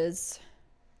was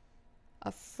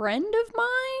a friend of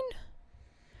mine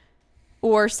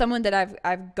or someone that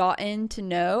I've gotten to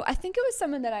know. I think it was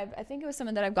someone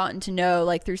that I've gotten to know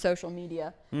like through social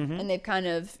media, and they've kind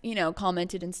of, you know,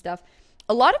 commented and stuff.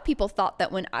 A lot of people thought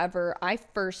that whenever I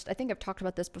think I've talked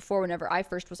about this before, whenever I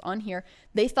first was on here,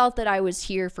 they thought that I was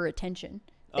here for attention.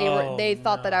 They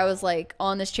thought that I was like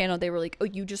on this channel. They were like, "Oh,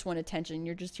 you just want attention.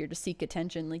 You're just here to seek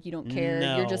attention. Like you don't care.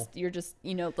 No. You're just,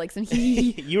 you know, like some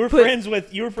You were friends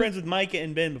with Micah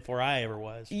and Ben before I ever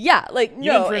was. yeah, like You've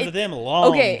no. been friends with them a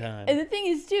long time. And the thing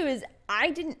is too is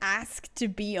I didn't ask to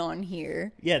be on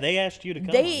here. Yeah, they asked you to come.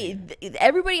 on here.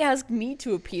 Everybody asked me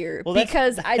to appear Well, that's-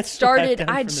 because that's I'd what started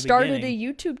I've done from the a beginning.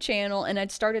 YouTube channel and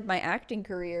I'd started my acting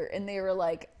career, and they were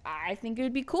like, I think it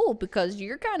would be cool because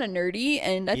you're kind of nerdy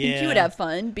and I think you would Yeah. have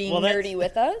fun being Well, that's- nerdy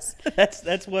with us.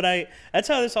 That's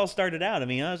how this all started out. I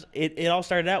mean, it all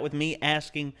started out with me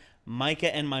asking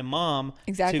Micah and my mom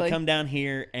Exactly. to come down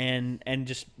here and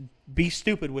just be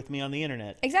stupid with me on the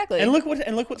internet. Exactly. And look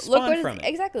what spawned from it.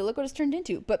 Exactly. Look what it's turned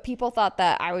into. But people thought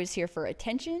that I was here for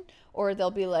attention, or they'll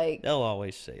be like, They'll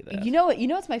always say that. you know what? You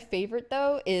know what's my favorite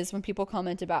though is when people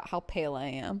comment about how pale I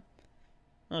am.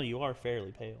 Oh, you are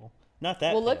fairly pale. Not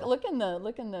that. Well, pale. look in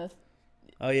the.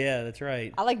 Oh yeah, that's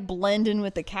right. I like blend in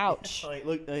with the couch. Like,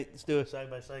 look, let's do a side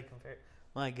by side compare.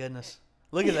 My goodness,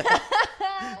 look at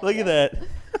that. Look at that.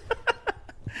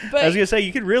 But I was gonna say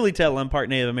you could really tell I'm part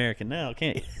Native American now,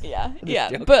 can't you?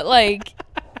 yeah. But like,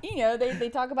 you know, they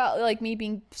talk about like me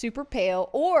being super pale,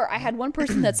 or I had one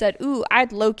person that said, "Ooh,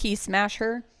 I'd low key smash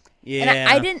her." Yeah.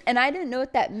 And I didn't know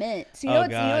what that meant. So you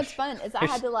know what's fun is I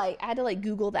had to like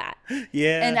Google that.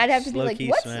 Yeah. And I'd have to be like, low-key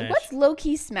what's smash. low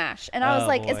key smash? And I was Oh,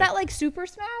 like, is boy. that like super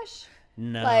smash?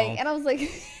 No. Like, and I was like,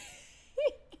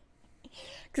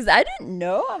 because I didn't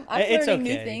know. I'm It's learning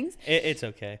okay. new things. It's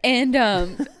okay. And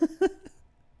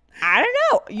I don't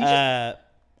know. You just, Uh,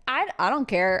 I don't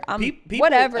care. people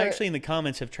Whatever. actually in the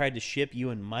comments have tried to ship you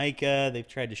and Micah. They've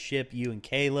tried to ship you and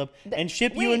Caleb and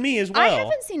ship you Wait, and me as well. I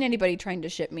haven't seen anybody trying to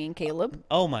ship me and Caleb.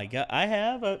 Oh my god, I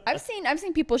have. I've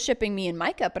seen people shipping me and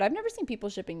Micah, but I've never seen people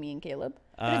shipping me and Caleb.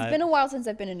 But it's been a while since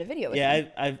I've been in a video with yeah,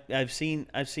 them. I've seen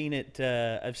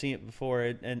it before,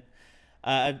 and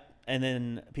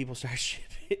then people start shipping.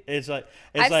 It's like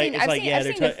I've seen a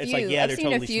they're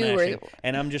few totally where- smashing.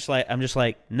 And I'm just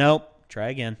like, nope, try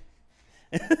again.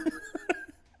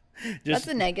 That's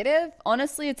a negative.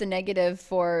 Honestly, it's a negative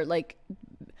for like,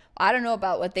 I don't know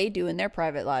about what they do in their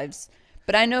private lives,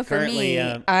 but I know for Currently,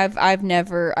 me, I've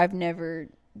never.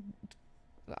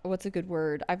 What's a good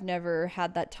word? I've never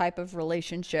had that type of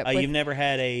relationship. With, you've never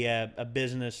had a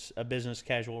business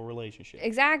casual relationship.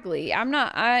 exactly. I'm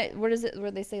not. What is it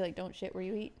where they say like don't shit where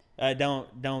you eat? Don't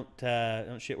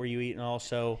shit where you eat, and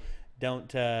also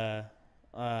don't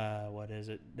what is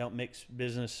it? Don't mix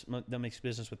business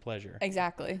with pleasure.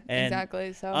 Exactly. And,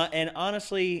 exactly. So and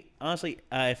honestly,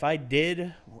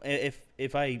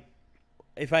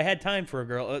 if I had time for a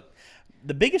girl,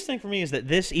 the biggtake thing for me is that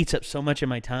this eats up so much of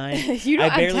my time. You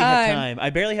don't I barely have have time. I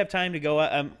barely have time to go.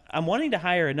 I'm wanting to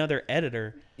hire another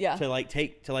editor. Yeah. To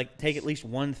take at least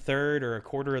 1/3 or a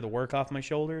quarter of the work off my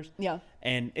shoulders. yeah.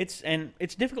 And it's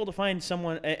difficult to find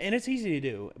someone, and it's easy to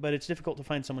do, but it's difficult to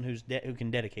find someone who can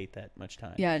dedicate that much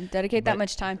time. Yeah, dedicate that But-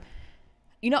 much time.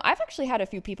 You know, I've actually had a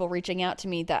few people reaching out to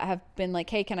me that have been like,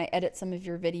 "Hey, can I edit some of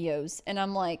your videos?" And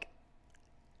I'm like,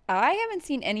 I haven't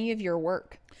seen any of your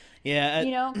work. Yeah.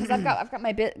 You know, because I've got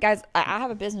my guys. I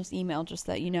have a business email, just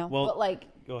that you know. Well, but like,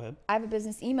 go ahead. I have a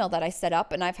business email that I set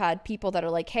up, and I've had people that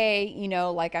are like, "Hey, you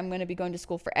know, like I'm going to be going to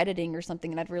school for editing or something,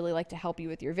 and I'd really like to help you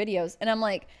with your videos." And I'm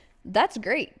like, "That's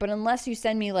great, but unless you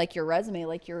send me like your resume,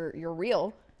 like your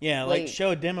reel." Yeah, like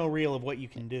show a demo reel of what you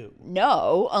can do.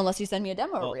 No, unless you send me a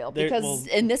demo reel, because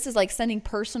and this is like sending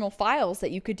personal files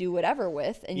that you could do whatever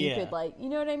with, and you could like, you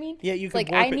know what I mean? Yeah, you could.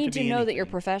 Like, I need to know that you're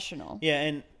professional. Yeah,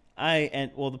 and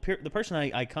the person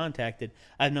I contacted,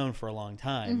 I've known for a long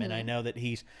time, and I know that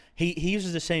he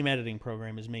uses the same editing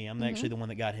program as me. I'm actually the one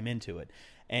that got him into it,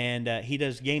 and he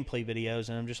does gameplay videos,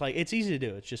 and I'm just like, it's easy to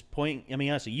do. It's just point. I mean,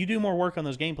 honestly, you do more work on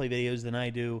those gameplay videos than I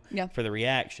do for the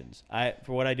reactions.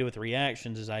 For what I do with the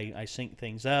reactions is I sync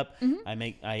things up,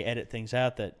 I edit things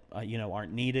out that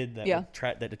aren't needed,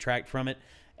 that detract from it,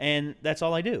 and that's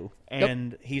all I do.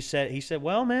 And he said,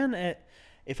 well, man.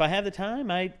 If I have the time,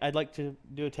 I'd like to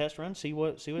do a test run, see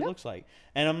what it looks like.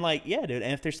 And I'm like, yeah, dude.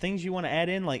 And if there's things you want to add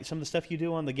in, like some of the stuff you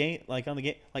do on the game, like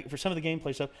for some of the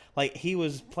gameplay stuff, like he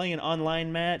was playing an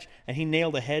online match and he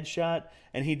nailed a headshot,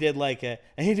 and he did like,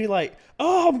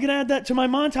 oh, I'm gonna add that to my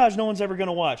montage no one's ever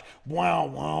gonna watch.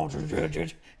 Wow,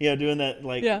 doing that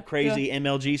like crazy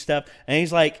MLG stuff. And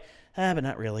he's like, but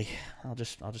not really. I'll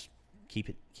just keep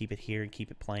it here and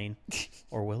keep it plain,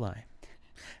 or will I?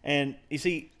 And you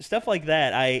see stuff like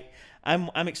that. I'm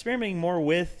experimenting more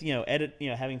with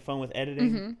having fun with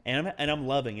editing, and I'm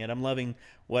loving it. I'm loving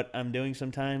what I'm doing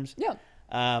sometimes. Yeah.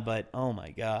 But oh my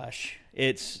gosh,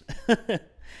 it's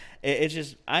it's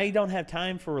just I don't have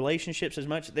time for relationships as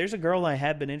much. There's a girl I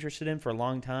have been interested in for a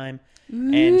long time,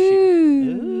 and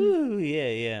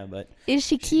but is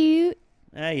she cute?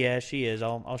 Yeah, she is.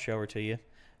 I'll show her to you.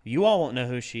 You all won't know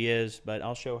who she is, but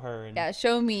I'll show her. And yeah,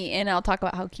 show me, and I'll talk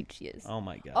about how cute she is. Oh,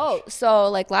 my gosh. Oh, so,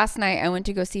 like, last night I went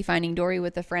to go see Finding Dory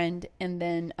with a friend, and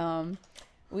then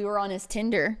we were on his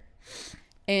Tinder,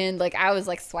 and, like, I was,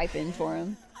 like, swiping for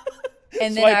him.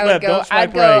 And then I would go,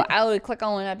 I would click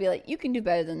on one, and I'd be like, you can do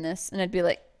better than this. And I'd be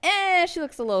like, she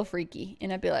looks a little freaky.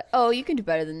 And I'd be like, oh, you can do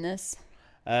better than this.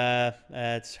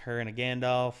 That's her in a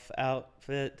Gandalf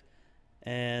outfit,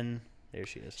 and there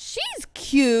she is. She's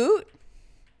cute.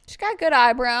 She's got good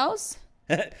eyebrows.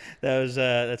 That's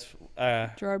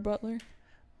Gerard Butler.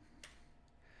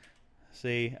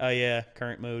 See, oh yeah,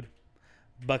 current mood,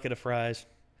 bucket of fries.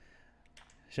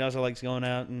 She also likes going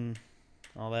out and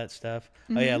all that stuff.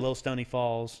 Oh yeah, Little Stony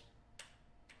Falls.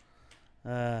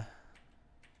 But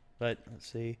let's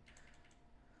see,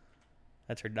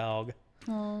 that's her dog.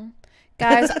 Oh,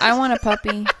 guys, I want a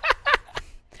puppy.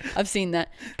 I've seen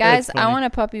that. Guys, I want a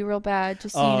puppy real bad.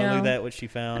 Just so you know. Look at that, what she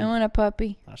found. I want a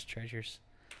puppy. Lost treasures.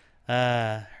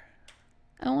 I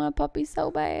want a puppy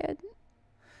so bad.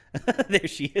 There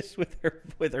she is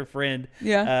with her friend.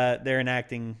 Yeah. They're in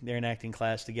acting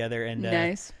class together, and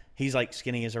nice. He's like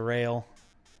skinny as a rail.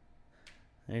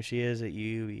 There she is at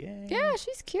you. Yeah. Yeah,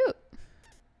 she's cute.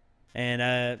 And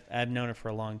I've known her for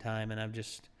a long time, and I've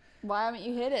just. Why haven't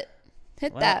you hit it?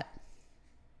 Hit that.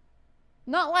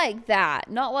 Not like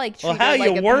that. Not like treat how her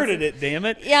like you worded it, damn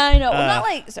it. Yeah, I know. Well,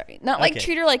 not like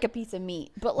treat her like a piece of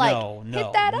meat, but like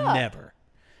hit that up. Never.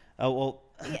 Oh well.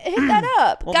 Hit that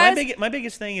up, well, guys. My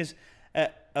biggest thing is,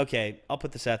 okay, I'll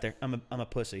put this out there. I'm a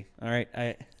pussy. All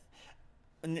right.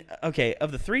 Okay.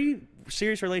 Of the 3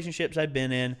 serious relationships I've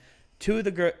been in, 2 of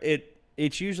the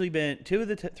it's usually been 2 of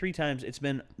the 3 times it's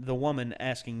been the woman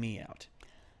asking me out.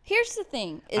 Here's the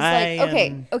thing: is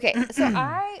okay.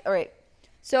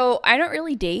 So I don't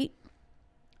really date,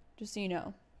 just so you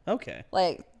know. Okay.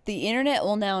 Like, the internet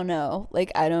will now know,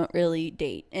 like, I don't really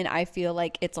date. And I feel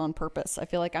like it's on purpose. I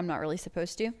feel like I'm not really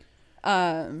supposed to.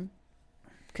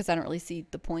 Because I don't really see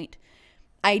the point.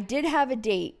 I did have a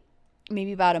date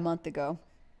maybe about a month ago.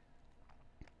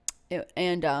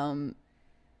 And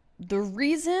the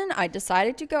reason I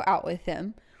decided to go out with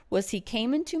him was he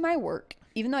came into my work,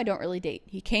 even though I don't really date.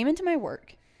 He came into my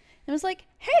work and was like,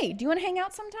 hey, do you want to hang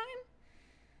out sometime?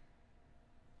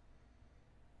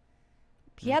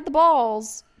 He had the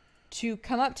balls to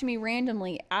come up to me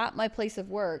randomly at my place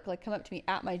of work, like come up to me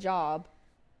at my job.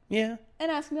 Yeah. And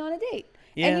ask me on a date.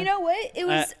 Yeah. And you know what? It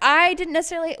was, I didn't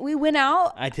necessarily, we went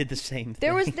out. I did the same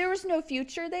thing. There was no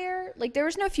future there. Like, there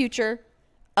was no future.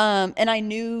 And I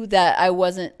knew that I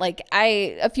wasn't, like,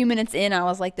 a few minutes in, I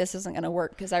was like, this isn't going to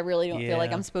work because I really don't feel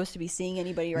like I'm supposed to be seeing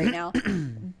anybody right now.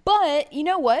 But you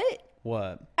know what?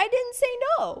 What? I didn't say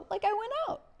no. Like, I went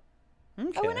out.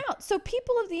 Okay. I went out. So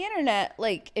people of the internet,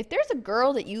 like, if there's a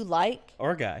girl that you like.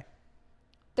 Or a guy.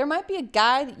 There might be a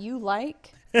guy that you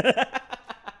like.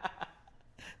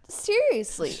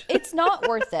 Seriously, it's not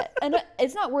worth it, and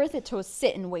it's not worth it to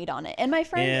sit and wait on it. And my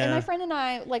friend and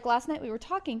I, like last night, we were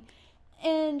talking,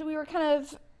 and we kind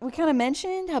of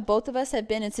mentioned how both of us have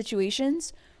been in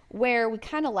situations where we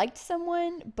kind of liked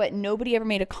someone, but nobody ever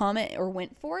made a comment or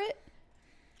went for it.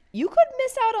 You could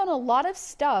miss out on a lot of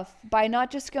stuff by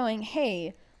not just going,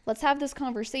 hey, let's have this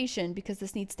conversation because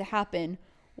this needs to happen.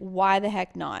 Why the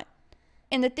heck not?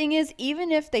 And the thing is, even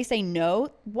if they say no,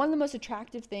 one of the most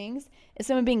attractive things is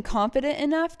someone being confident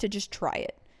enough to just try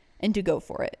it and to go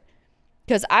for it.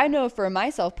 Because I know for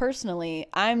myself personally,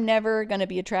 I'm never going to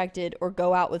be attracted or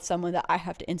go out with someone that I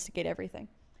have to instigate everything.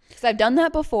 Because I've done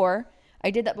that before. I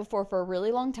did that before for a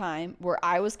really long time where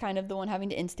I was kind of the one having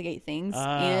to instigate things.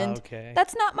 And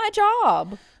that's not my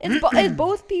job. It's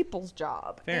both people's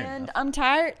job. Fair and enough. I'm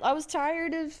tired. I was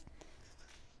tired of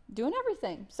doing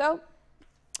everything. So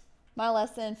my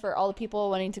lesson for all the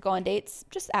people wanting to go on dates,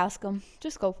 just ask them.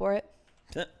 Just go for it.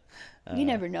 You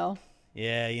never know.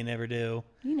 Yeah, you never do.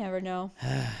 You never know.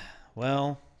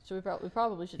 Well, So we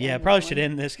probably should. yeah, end probably this should one.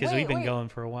 end this because we've been going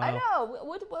for a I while. know.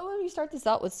 What would we start this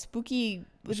out with? Spooky.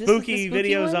 Was this Spooky the spooky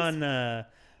videos ones? on.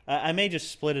 I may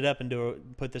just split it up and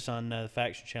put this on the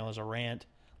Faction channel as a rant,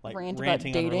 like Rant about ranting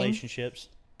on dating? relationships.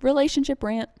 Relationship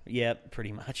rant. Yep,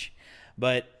 pretty much.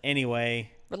 But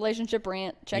anyway, Relationship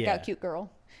rant. Check Yeah. out Cute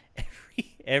Girl.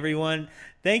 everyone,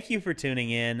 thank you for tuning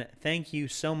in. Thank you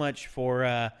so much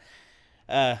for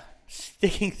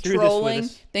sticking through Trolling.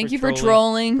 this with us. Thank you for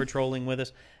trolling. For trolling with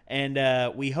us.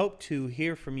 And we hope to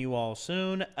hear from you all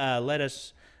soon. Let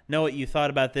us know what you thought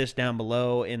about this down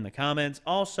below in the comments.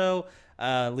 Also,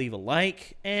 leave a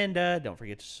like, and don't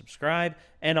forget to subscribe.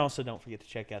 And also don't forget to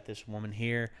check out this woman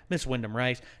here, Miss Wyndham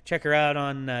Rice. Check her out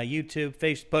on YouTube,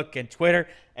 Facebook, and Twitter.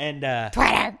 And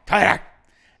Twitter.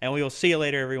 And we will see you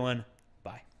later, everyone.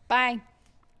 Bye. Bye.